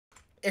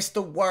It's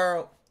the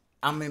world.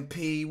 I'm in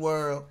P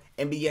world.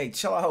 NBA,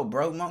 chill out,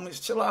 bro. Moments,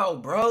 chill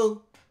out,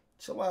 bro.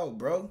 Chill out,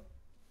 bro.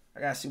 I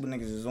gotta see what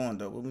niggas is on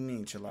though. What we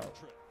mean, chill out?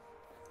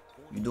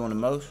 You doing the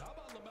most?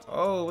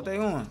 Oh, what they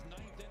on?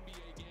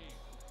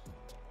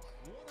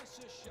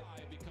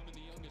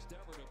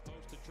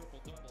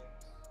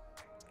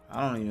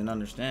 I don't even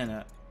understand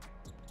that.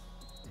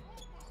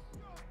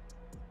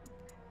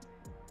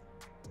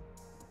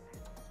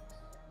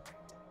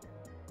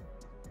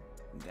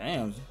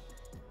 Damn.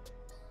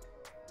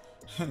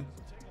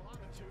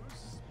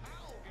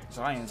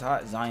 Zion's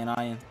hot. Zion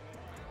Iron.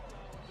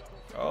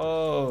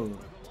 Oh.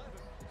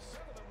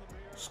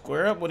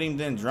 Square up with him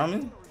then,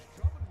 Drummond.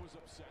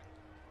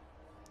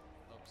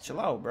 Chill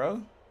out,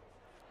 bro.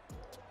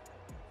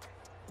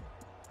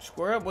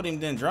 Square up with him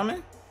then,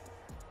 Drummond.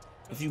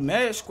 If you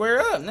mad, square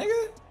up,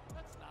 nigga.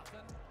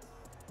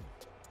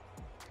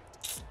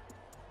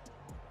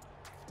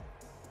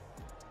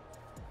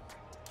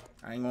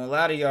 I ain't gonna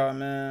lie to y'all,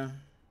 man.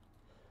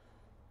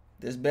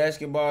 This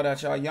basketball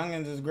that y'all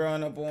youngins is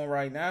growing up on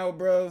right now,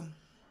 bro.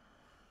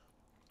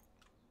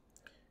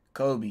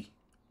 Kobe.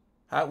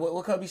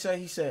 What Kobe say?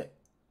 He said,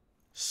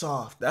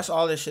 soft. That's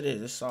all this shit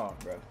is. It's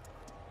soft, bro.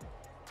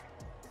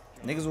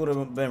 Niggas would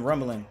have been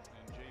rumbling.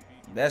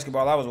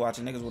 Basketball I was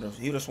watching, niggas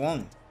he would have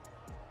swung.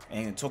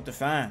 And took the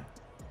fine.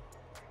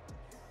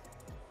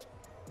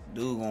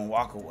 Dude gonna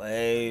walk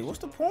away. What's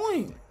the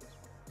point?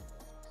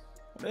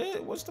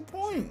 What's the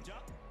point?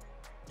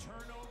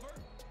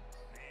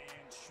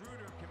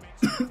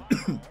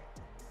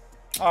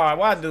 Alright,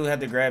 why dude had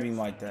to grab him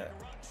like that?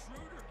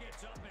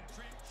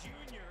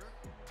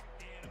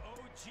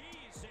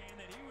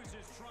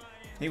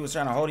 He was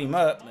trying to hold him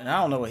up, and I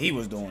don't know what he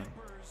was doing.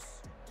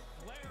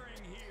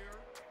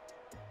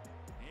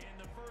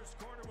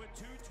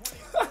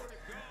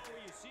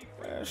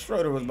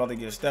 Schroeder was about to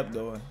get stepped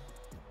on.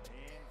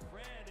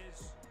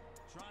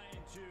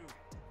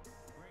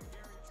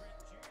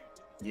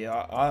 Yeah,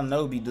 our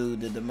Nobi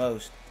dude did the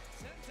most.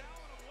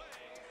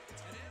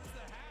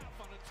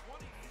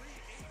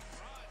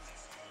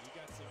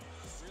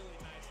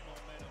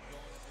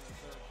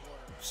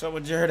 What's up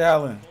with Jared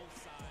Allen?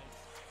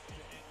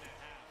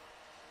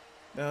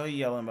 The hell are you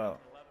yelling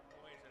about?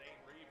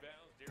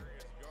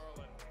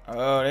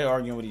 Oh, they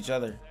arguing with each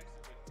other.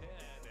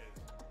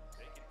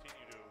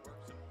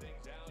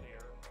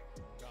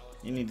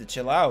 You need to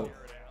chill out.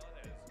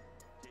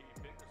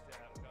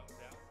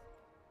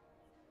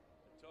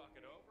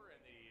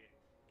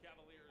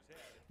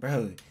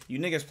 Bro, you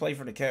niggas play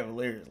for the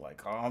Cavaliers. Like,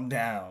 calm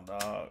down,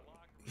 dog.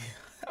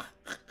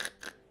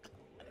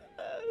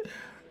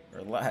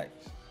 Relax.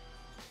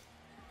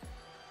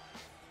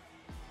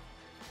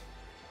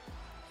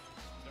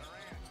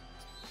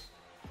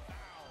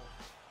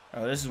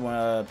 Oh, this is when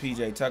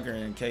PJ Tucker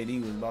and KD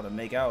was about to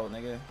make out,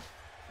 nigga.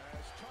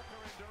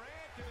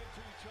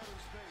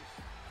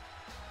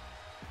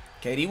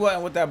 KD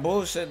wasn't with that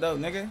bullshit though,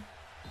 nigga.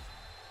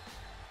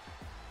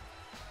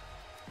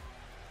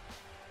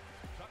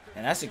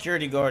 And that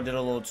security guard did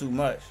a little too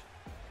much.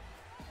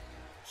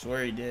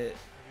 Swear he did.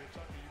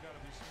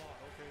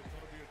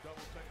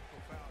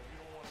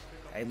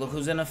 Hey, look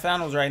who's in the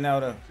finals right now,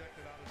 though.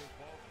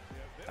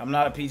 I'm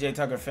not a PJ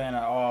Tucker fan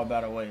at all,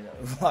 by the way,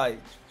 though. Like,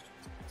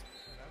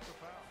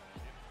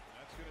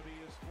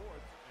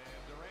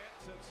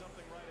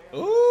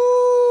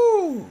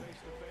 ooh.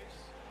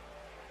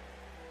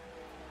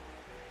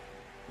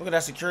 Look at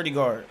that security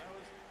guard.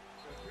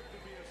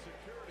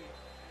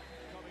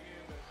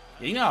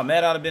 Yeah, you know how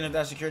mad I'd have been if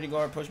that security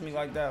guard pushed me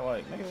like that?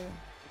 Like, nigga,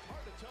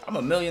 I'm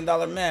 $1 million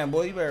man,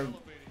 boy. You better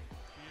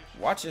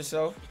watch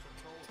yourself.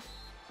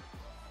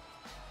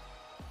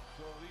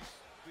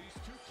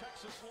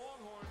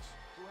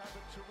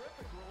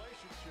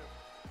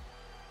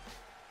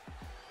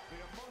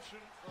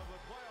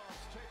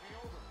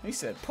 He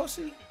said,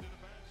 pussy.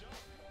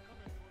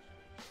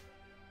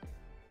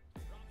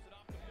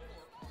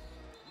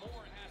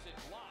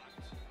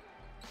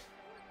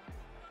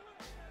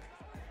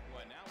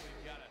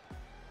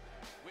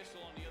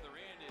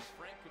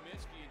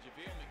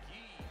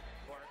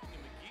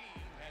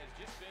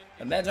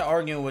 Imagine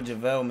arguing with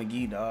JaVale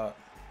McGee, dog.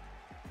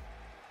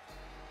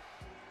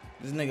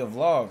 This nigga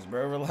vlogs,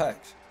 bro.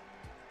 Relax.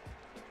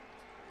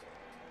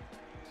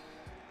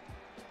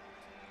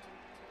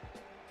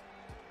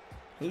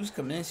 Who's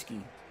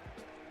Kaminsky?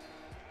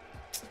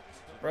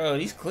 Bro,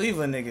 these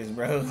Cleveland niggas,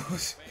 bro.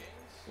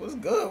 What's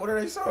good? What are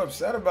they so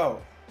upset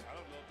about? I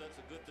don't know if that's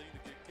a good thing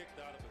to get kicked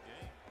out of a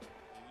game.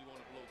 And you want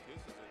to blow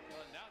kisses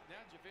at now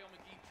JaVale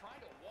McGee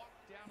trying to walk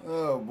down.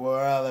 Oh,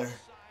 boy,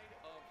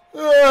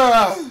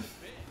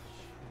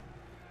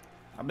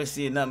 I've been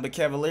seeing nothing but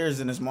Cavaliers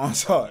in this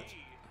montage.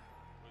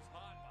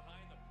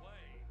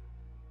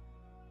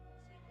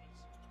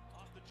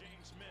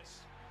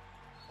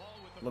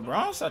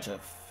 LeBron's such a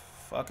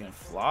fucking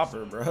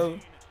flopper, bro.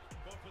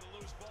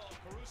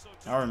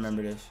 I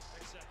remember this.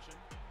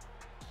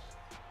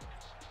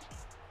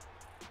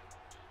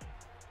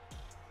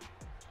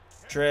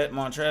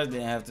 Montrez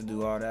didn't have to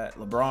do all that.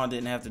 LeBron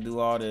didn't have to do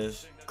all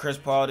this. Chris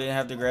Paul didn't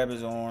have to grab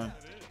his arm.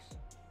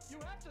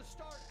 to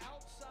start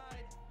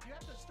outside. You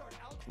have to start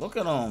outside. Look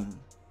at him.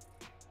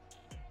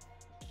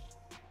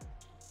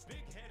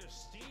 Big head of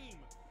steam.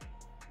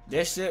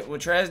 This shit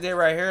what Trash did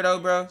right here though,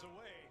 bro. Away.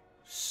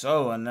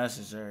 So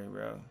unnecessary,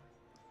 bro.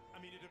 I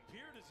mean, it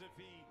appeared as if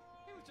he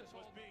was just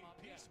was holding being him up,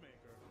 yeah.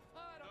 peacemaker.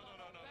 I don't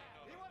know about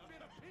that. He wasn't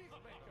being a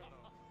peacemaker,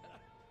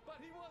 but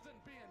he wasn't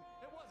being.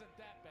 It wasn't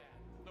that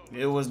bad.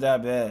 It was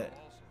that bad.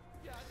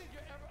 Yeah, I think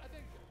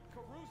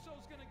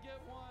Caruso's gonna get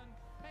one.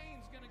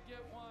 Payne's gonna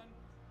get one.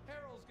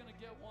 Harrell's gonna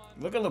get one.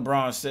 Look at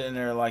LeBron sitting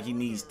there like he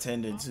needs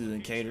tended to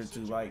and catered to.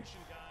 Like,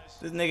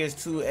 this nigga's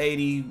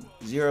 280,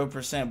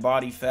 0%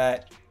 body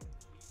fat,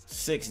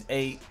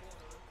 6'8".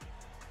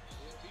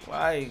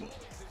 Like,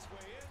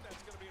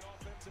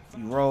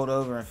 he rolled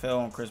over and fell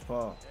on Chris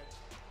Paul.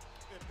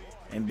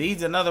 And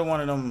Embiid's another one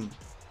of them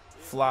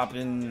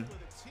flopping,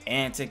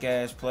 antic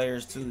ass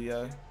players too,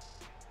 yo.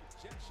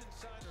 Ejection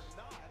sign or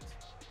not,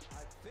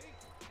 I think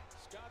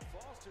Scott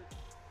Foster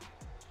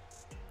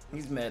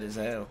He's mad as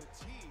hell. the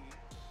tee.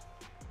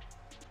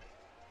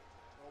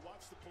 Well,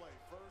 watch the play.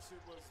 First,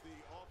 it was the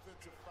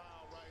offensive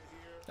foul right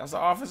here. That's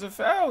an offensive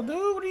foul,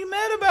 dude. What are you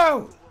mad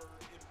about? Where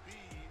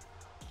Embiid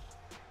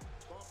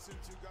bumps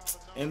into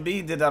Gallinari.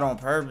 Embiid did that on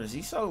purpose.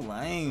 He's so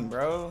lame,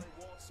 bro.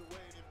 He walks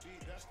away, and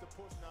Embiid, that's the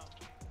push now.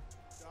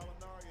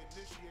 Gallinari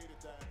initiated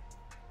that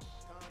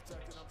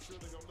contact, and I'm sure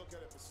they're going to look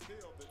at it, but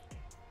still, but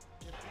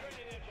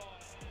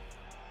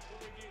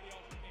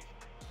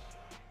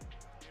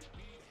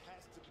Embiid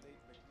has to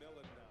make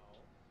McMillan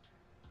now.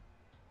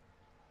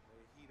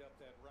 They heat up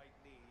that right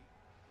knee.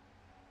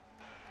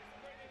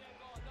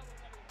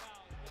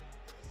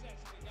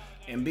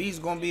 Embiid's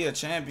gonna be a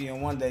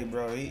champion one day,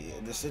 bro.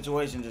 The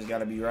situation just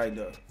gotta be right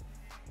though.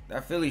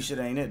 That Philly shit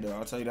ain't it though.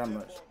 I'll tell you that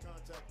much. Ball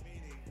contact,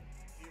 meaning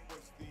it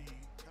was the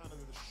kind of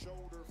the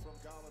shoulder from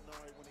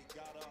Gallinari when he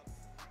got up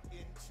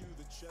into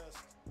the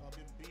chest of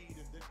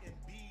Embiid, and then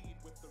Embiid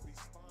with the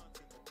response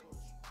and the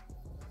push.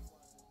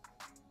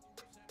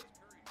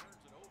 Curry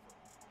turns it over.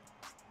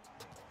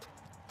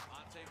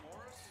 Monte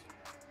Morris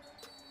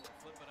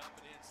flip it up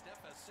and in.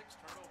 Steph has 6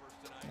 turnovers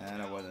tonight. Nah,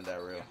 that wasn't that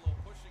real. A little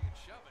pushing and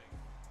shoving.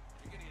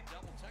 You're getting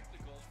double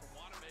technicals from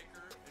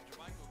Wanamaker and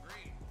JaMychal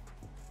Green.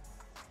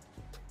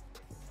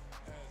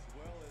 As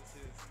well as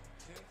his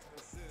 10th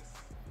assist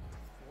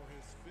for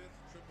his 5th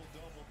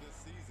triple-double this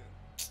season.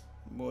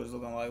 Boys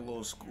looking like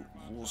little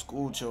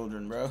school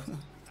children, bro.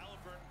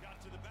 Halliburton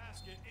got to the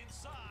basket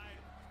inside,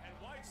 and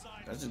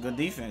Whiteside. That's a good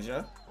defense,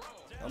 yo.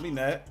 Don't be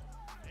mad.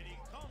 And he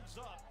comes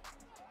up.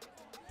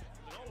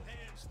 No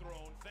hands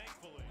thrown,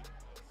 thankfully.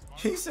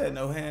 He said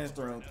no hands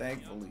thrown,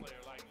 thankfully. This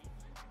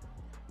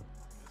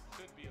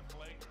could be a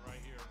flagrant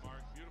right here,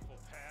 Mark. Beautiful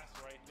pass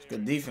right there.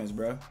 Good defense,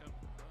 bro.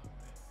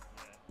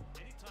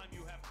 Anytime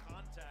you have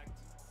contact,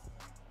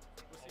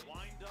 a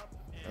wind up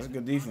and That's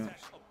good defense.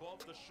 contact above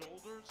the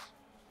shoulders,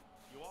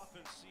 you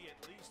often see at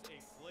least a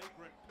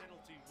flagrant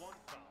penalty, 1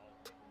 foul.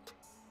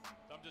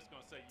 I'm just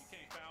gonna say you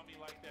can't foul me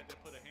like that, then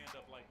put a hand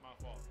up like my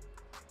fault.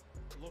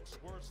 Looks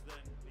worse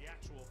than the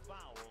actual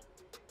foul.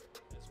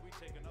 As we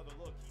take another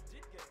look, he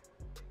did get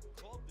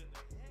clubbed in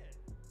the head.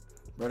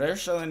 Bro, they're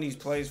showing these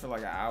plays for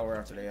like an hour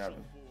after they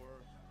happen.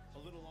 For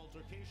a little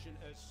altercation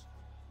as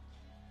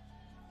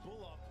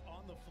Bullock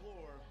on the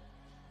floor,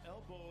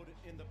 elbowed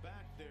in the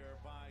back there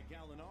by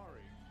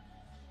Gallinari.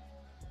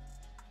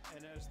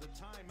 And as the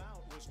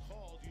timeout was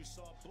called, you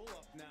saw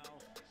Bullock now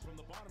from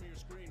the bottom of your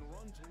screen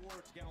run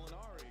towards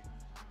Gallinari.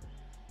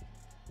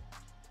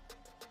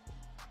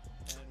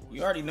 And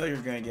You already know you're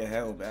gonna get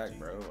held back,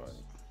 bro.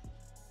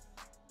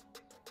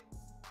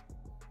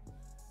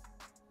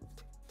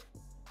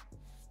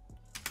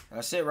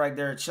 That's it right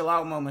there. Chill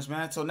out moments,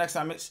 man. Until next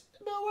time, it's